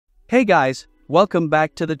Hey guys, welcome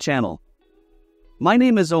back to the channel. My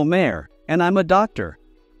name is Omer, and I'm a doctor.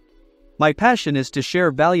 My passion is to share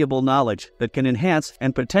valuable knowledge that can enhance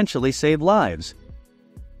and potentially save lives.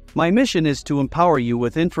 My mission is to empower you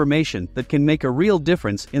with information that can make a real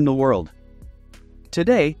difference in the world.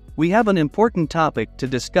 Today, we have an important topic to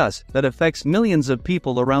discuss that affects millions of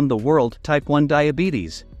people around the world: type 1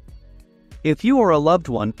 diabetes. If you or a loved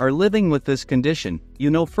one are living with this condition, you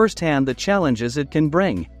know firsthand the challenges it can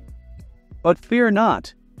bring. But fear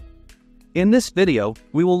not. In this video,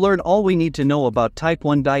 we will learn all we need to know about type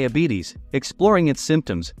 1 diabetes, exploring its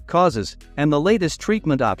symptoms, causes, and the latest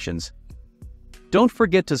treatment options. Don't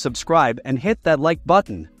forget to subscribe and hit that like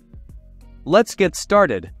button. Let's get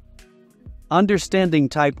started. Understanding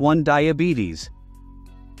type 1 diabetes.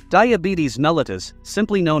 Diabetes mellitus,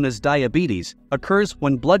 simply known as diabetes, occurs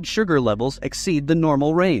when blood sugar levels exceed the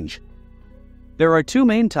normal range. There are two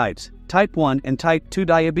main types, type 1 and type 2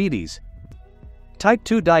 diabetes. Type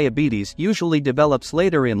 2 diabetes usually develops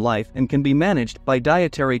later in life and can be managed by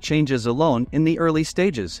dietary changes alone in the early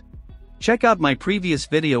stages. Check out my previous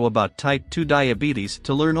video about type 2 diabetes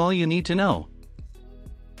to learn all you need to know.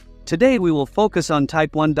 Today we will focus on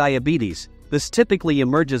type 1 diabetes. This typically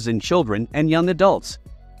emerges in children and young adults.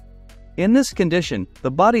 In this condition,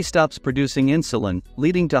 the body stops producing insulin,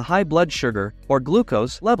 leading to high blood sugar or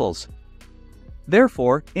glucose levels.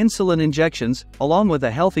 Therefore, insulin injections, along with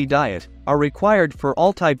a healthy diet, are required for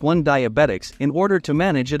all type 1 diabetics in order to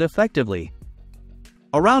manage it effectively.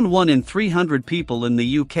 Around 1 in 300 people in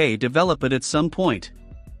the UK develop it at some point.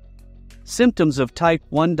 Symptoms of type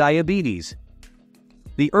 1 diabetes.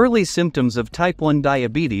 The early symptoms of type 1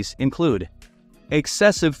 diabetes include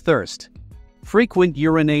excessive thirst, frequent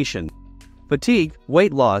urination, fatigue,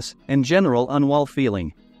 weight loss, and general unwell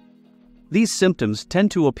feeling. These symptoms tend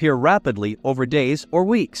to appear rapidly over days or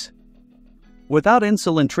weeks. Without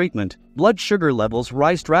insulin treatment, blood sugar levels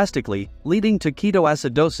rise drastically, leading to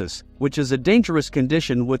ketoacidosis, which is a dangerous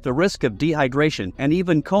condition with the risk of dehydration and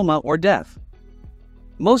even coma or death.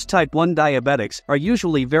 Most type 1 diabetics are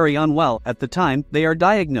usually very unwell at the time they are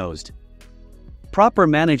diagnosed. Proper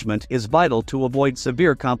management is vital to avoid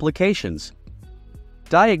severe complications.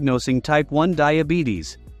 Diagnosing type 1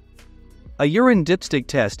 diabetes. A urine dipstick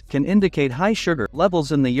test can indicate high sugar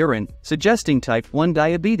levels in the urine, suggesting type 1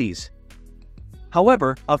 diabetes.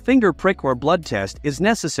 However, a finger prick or blood test is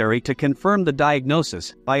necessary to confirm the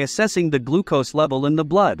diagnosis by assessing the glucose level in the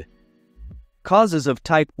blood. Causes of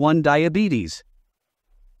type 1 diabetes.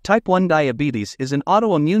 Type 1 diabetes is an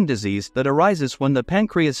autoimmune disease that arises when the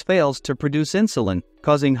pancreas fails to produce insulin,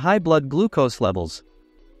 causing high blood glucose levels.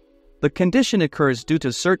 The condition occurs due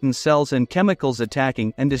to certain cells and chemicals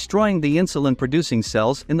attacking and destroying the insulin-producing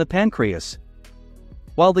cells in the pancreas.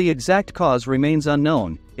 While the exact cause remains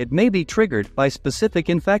unknown, it may be triggered by specific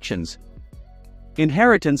infections.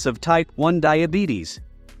 Inheritance of type 1 diabetes.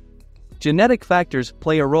 Genetic factors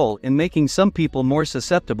play a role in making some people more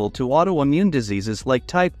susceptible to autoimmune diseases like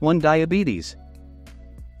type 1 diabetes.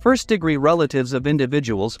 First-degree relatives of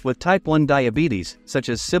individuals with type 1 diabetes, such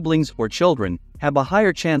as siblings or children, have a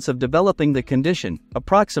higher chance of developing the condition,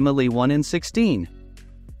 approximately 1 in 16.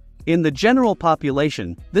 In the general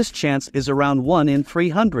population, this chance is around 1 in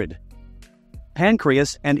 300.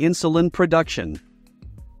 Pancreas and insulin production.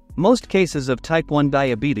 Most cases of type 1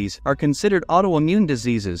 diabetes are considered autoimmune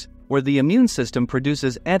diseases, where the immune system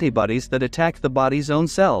produces antibodies that attack the body's own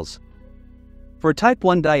cells. For type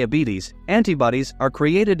 1 diabetes, antibodies are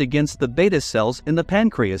created against the beta cells in the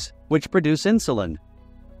pancreas, which produce insulin.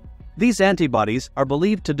 These antibodies are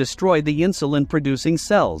believed to destroy the insulin-producing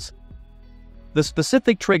cells. The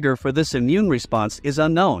specific trigger for this immune response is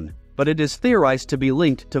unknown, but it is theorized to be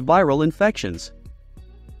linked to viral infections.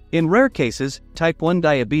 In rare cases, type 1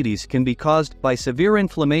 diabetes can be caused by severe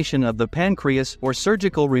inflammation of the pancreas or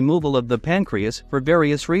surgical removal of the pancreas for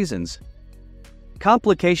various reasons.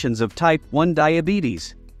 Complications of type 1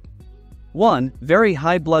 diabetes. 1. Very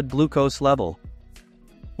high blood glucose level.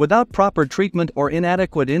 Without proper treatment or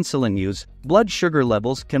inadequate insulin use, blood sugar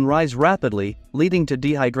levels can rise rapidly, leading to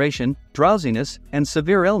dehydration, drowsiness, and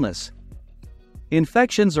severe illness.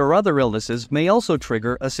 Infections or other illnesses may also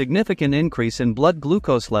trigger a significant increase in blood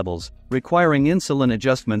glucose levels, requiring insulin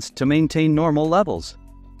adjustments to maintain normal levels.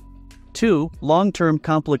 2. Long-term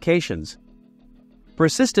complications.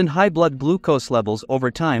 Persistent high blood glucose levels over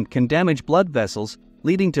time can damage blood vessels,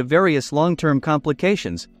 leading to various long-term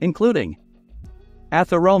complications, including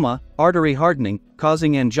atheroma, artery hardening,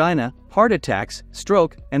 causing angina, heart attacks,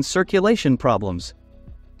 stroke, and circulation problems.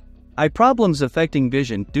 Eye problems affecting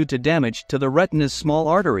vision due to damage to the retina's small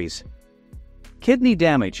arteries. Kidney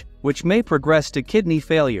damage, which may progress to kidney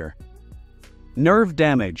failure. Nerve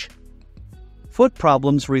damage. Foot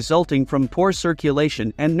problems resulting from poor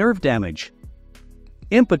circulation and nerve damage.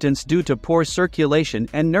 Impotence due to poor circulation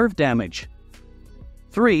and nerve damage.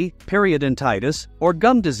 3. Periodontitis, or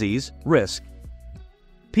gum disease, risk.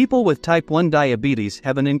 People with type 1 diabetes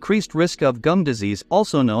have an increased risk of gum disease,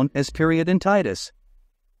 also known as periodontitis.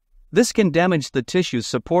 This can damage the tissues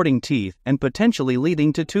supporting teeth and potentially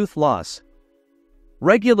leading to tooth loss.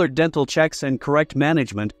 Regular dental checks and correct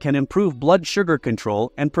management can improve blood sugar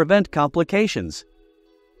control and prevent complications.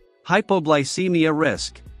 Hypoglycemia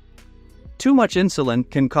risk. Too much insulin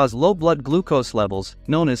can cause low blood glucose levels,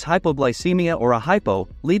 known as hypoglycemia or a hypo,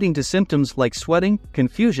 leading to symptoms like sweating,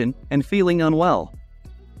 confusion, and feeling unwell.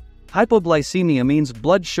 Hypoglycemia means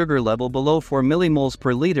blood sugar level below 4 millimoles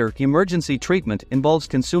per liter. Emergency treatment involves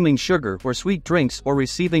consuming sugar or sweet drinks or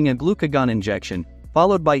receiving a glucagon injection,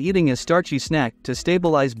 followed by eating a starchy snack to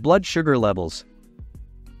stabilize blood sugar levels.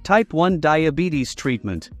 Type 1 diabetes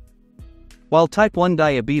treatment. While type 1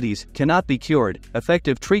 diabetes cannot be cured,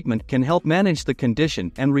 effective treatment can help manage the condition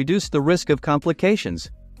and reduce the risk of complications.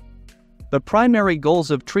 The primary goals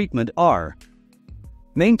of treatment are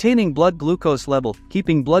maintaining blood glucose level.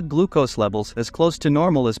 Keeping blood glucose levels as close to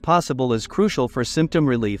normal as possible is crucial for symptom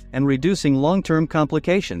relief and reducing long-term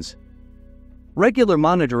complications. Regular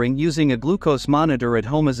monitoring using a glucose monitor at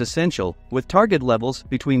home is essential, with target levels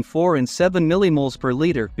between 4 and 7 millimoles per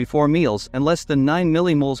liter before meals and less than 9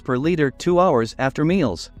 millimoles per liter 2 hours after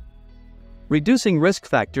meals. Reducing risk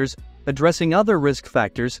factors. Addressing other risk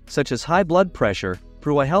factors, such as high blood pressure,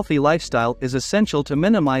 through a healthy lifestyle is essential to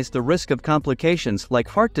minimize the risk of complications like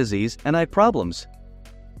heart disease and eye problems.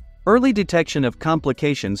 Early detection of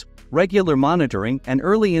complications, regular monitoring, and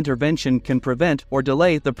early intervention can prevent or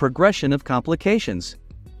delay the progression of complications.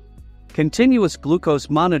 Continuous glucose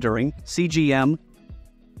monitoring, CGM.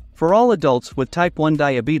 For all adults with type 1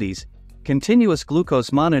 diabetes, continuous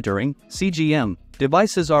glucose monitoring, CGM,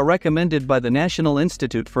 devices are recommended by the National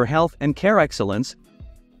Institute for Health and Care Excellence.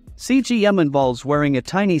 CGM involves wearing a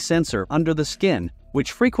tiny sensor under the skin,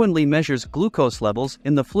 which frequently measures glucose levels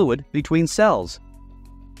in the fluid between cells.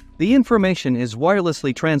 The information is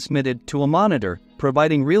wirelessly transmitted to a monitor,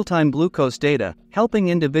 providing real-time glucose data, helping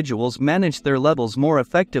individuals manage their levels more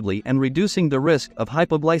effectively and reducing the risk of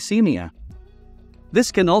hypoglycemia.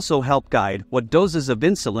 This can also help guide what doses of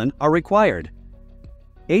insulin are required.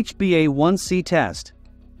 HbA1c test.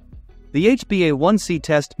 The HbA1c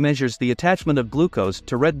test measures the attachment of glucose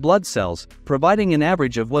to red blood cells, providing an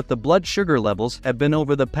average of what the blood sugar levels have been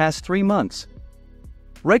over the past 3 months.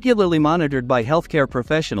 Regularly monitored by healthcare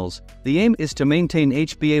professionals, the aim is to maintain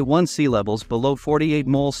HbA1c levels below 48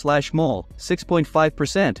 mol/mol,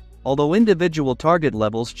 6.5%, although individual target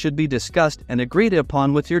levels should be discussed and agreed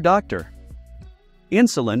upon with your doctor.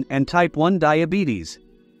 Insulin and type 1 diabetes.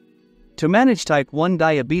 To manage type 1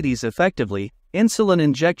 diabetes effectively, insulin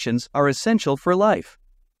injections are essential for life.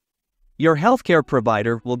 Your healthcare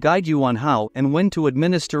provider will guide you on how and when to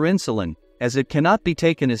administer insulin, as it cannot be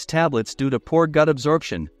taken as tablets due to poor gut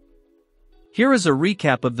absorption. Here is a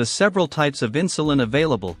recap of the several types of insulin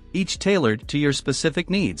available, each tailored to your specific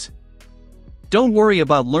needs. Don't worry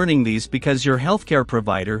about learning these because your healthcare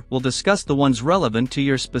provider will discuss the ones relevant to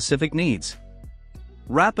your specific needs.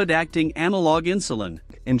 Rapid-acting analog insulin,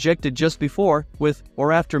 injected just before, with,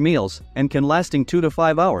 or after meals, and can lasting 2 to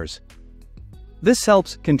 5 hours. This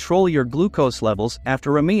helps control your glucose levels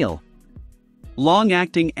after a meal.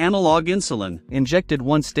 Long-acting analog insulin, injected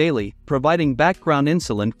once daily, providing background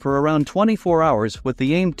insulin for around 24 hours with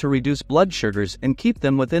the aim to reduce blood sugars and keep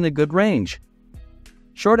them within a good range.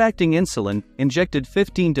 Short-acting insulin, injected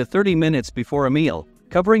 15 to 30 minutes before a meal,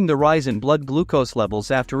 covering the rise in blood glucose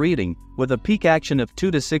levels after eating, with a peak action of 2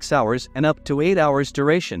 to 6 hours and up to 8 hours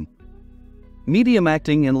duration.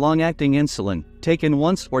 Medium-acting and long-acting insulin, taken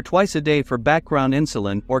once or twice a day for background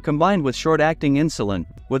insulin or combined with short-acting insulin,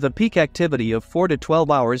 with a peak activity of 4 to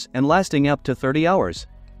 12 hours and lasting up to 30 hours.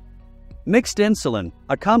 Mixed insulin,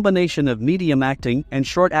 a combination of medium-acting and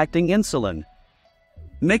short-acting insulin.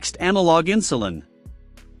 Mixed analog insulin,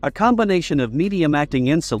 a combination of medium-acting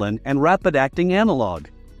insulin and rapid-acting analog.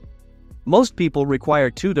 Most people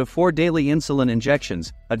require 2 to 4 daily insulin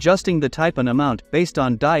injections, adjusting the type and amount based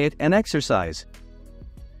on diet and exercise.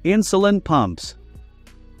 Insulin pumps.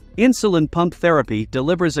 Insulin pump therapy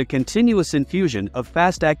delivers a continuous infusion of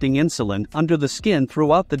fast-acting insulin under the skin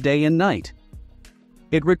throughout the day and night.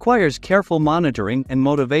 It requires careful monitoring and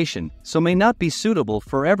motivation, so may not be suitable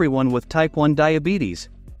for everyone with type 1 diabetes.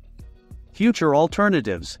 Future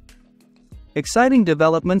alternatives. Exciting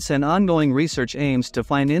developments and ongoing research aims to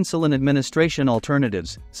find insulin administration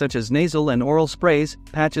alternatives, such as nasal and oral sprays,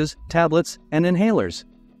 patches, tablets, and inhalers.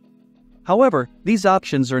 However, these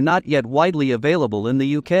options are not yet widely available in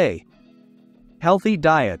the UK. Healthy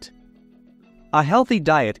diet. A healthy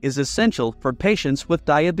diet is essential for patients with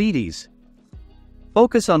diabetes.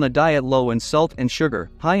 Focus on a diet low in salt and sugar,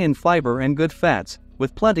 high in fiber and good fats,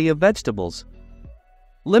 with plenty of vegetables.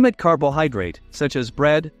 Limit carbohydrate, such as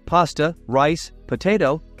bread, pasta, rice,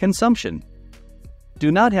 potato, consumption.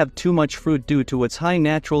 Do not have too much fruit due to its high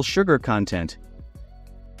natural sugar content.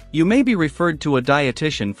 You may be referred to a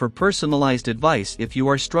dietitian for personalized advice if you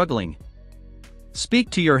are struggling. Speak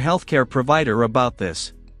to your healthcare provider about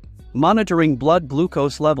this. Monitoring blood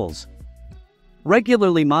glucose levels.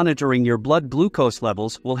 Regularly monitoring your blood glucose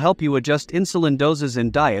levels will help you adjust insulin doses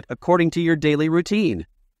and diet according to your daily routine.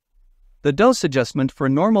 The Dose Adjustment for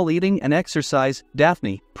Normal Eating and Exercise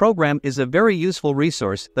 (DAFNE) program is a very useful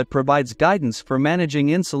resource that provides guidance for managing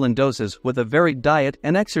insulin doses with a varied diet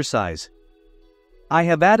and exercise. I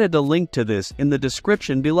have added a link to this in the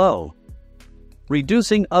description below.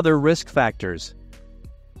 Reducing other risk factors.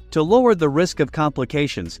 To lower the risk of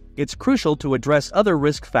complications, it's crucial to address other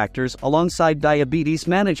risk factors alongside diabetes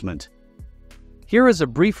management. Here is a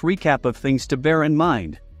brief recap of things to bear in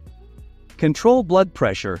mind. Control blood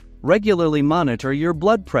pressure. Regularly monitor your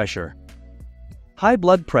blood pressure. High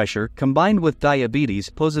blood pressure combined with diabetes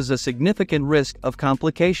poses a significant risk of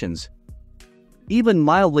complications. Even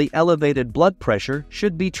mildly elevated blood pressure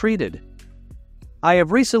should be treated. I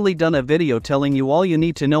have recently done a video telling you all you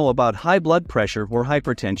need to know about high blood pressure or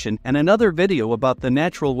hypertension and another video about the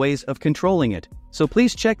natural ways of controlling it, so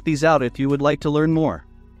please check these out if you would like to learn more.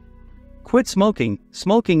 Quit smoking.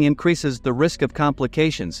 Smoking increases the risk of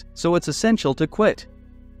complications, so it's essential to quit.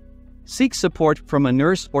 Seek support from a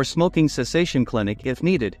nurse or smoking cessation clinic if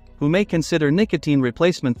needed, who may consider nicotine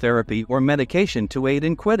replacement therapy or medication to aid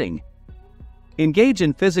in quitting. Engage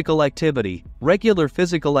in physical activity. Regular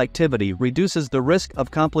physical activity reduces the risk of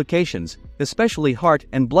complications, especially heart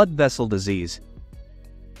and blood vessel disease.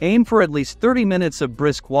 Aim for at least 30 minutes of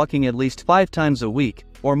brisk walking at least 5 times a week,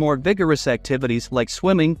 or more vigorous activities like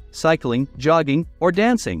swimming, cycling, jogging, or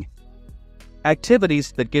dancing.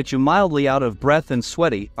 Activities that get you mildly out of breath and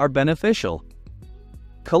sweaty are beneficial.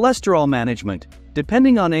 Cholesterol management.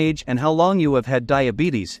 Depending on age and how long you have had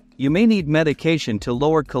diabetes, you may need medication to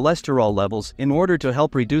lower cholesterol levels in order to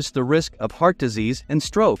help reduce the risk of heart disease and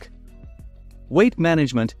stroke. Weight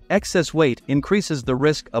management. Excess weight increases the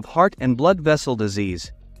risk of heart and blood vessel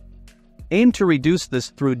disease. Aim to reduce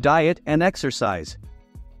this through diet and exercise.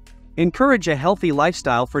 Encourage a healthy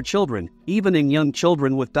lifestyle for children, even in young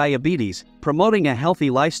children with diabetes. Promoting a healthy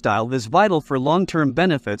lifestyle is vital for long-term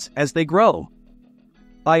benefits as they grow.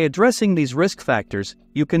 By addressing these risk factors,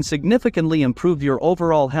 you can significantly improve your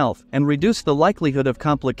overall health and reduce the likelihood of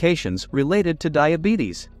complications related to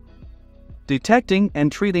diabetes. Detecting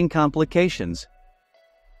and treating complications.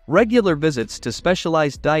 Regular visits to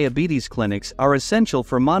specialized diabetes clinics are essential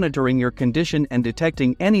for monitoring your condition and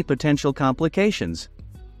detecting any potential complications.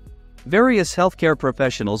 Various healthcare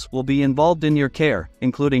professionals will be involved in your care,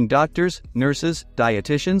 including doctors, nurses,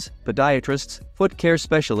 dietitians, podiatrists, foot care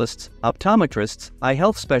specialists, optometrists, eye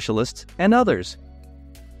health specialists, and others.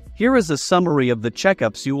 Here is a summary of the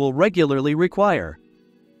checkups you will regularly require.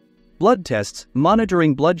 Blood tests,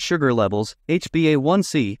 monitoring blood sugar levels,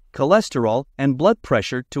 HbA1c, cholesterol, and blood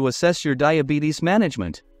pressure to assess your diabetes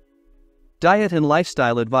management. Diet and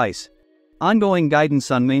lifestyle advice. Ongoing guidance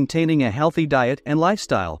on maintaining a healthy diet and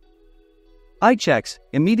lifestyle. Eye checks,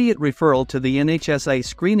 immediate referral to the NHS eye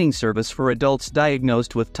screening service for adults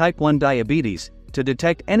diagnosed with type 1 diabetes, to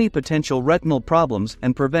detect any potential retinal problems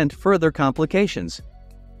and prevent further complications.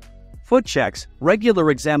 Foot checks,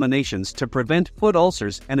 regular examinations to prevent foot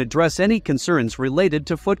ulcers and address any concerns related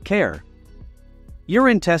to foot care.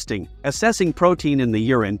 Urine testing, assessing protein in the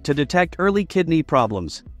urine to detect early kidney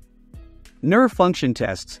problems. Nerve function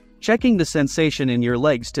tests, checking the sensation in your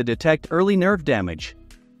legs to detect early nerve damage.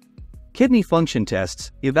 Kidney function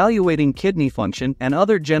tests, evaluating kidney function and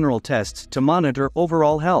other general tests to monitor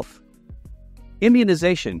overall health.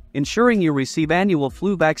 Immunization, ensuring you receive annual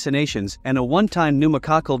flu vaccinations and a one-time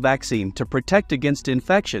pneumococcal vaccine to protect against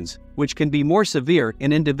infections, which can be more severe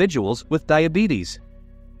in individuals with diabetes.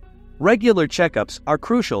 Regular checkups are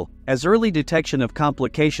crucial, as early detection of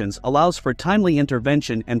complications allows for timely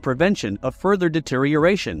intervention and prevention of further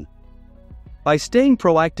deterioration. By staying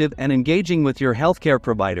proactive and engaging with your healthcare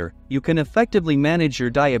provider, you can effectively manage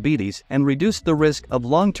your diabetes and reduce the risk of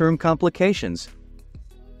long-term complications.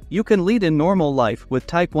 You can lead a normal life with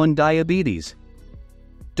type 1 diabetes.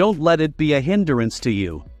 Don't let it be a hindrance to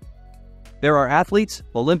you. There are athletes,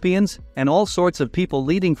 Olympians, and all sorts of people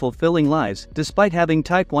leading fulfilling lives despite having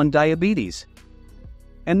type 1 diabetes.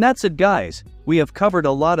 And that's it, guys. We have covered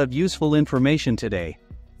a lot of useful information today.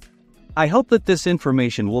 I hope that this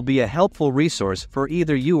information will be a helpful resource for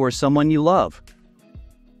either you or someone you love.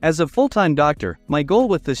 As a full-time doctor, my goal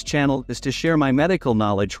with this channel is to share my medical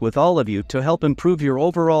knowledge with all of you to help improve your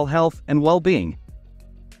overall health and well-being.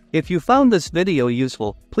 If you found this video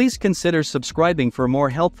useful, please consider subscribing for more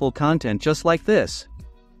helpful content just like this.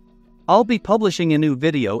 I'll be publishing a new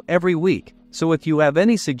video every week, so if you have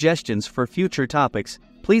any suggestions for future topics,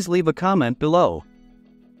 please leave a comment below.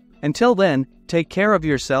 Until then, take care of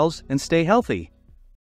yourselves and stay healthy.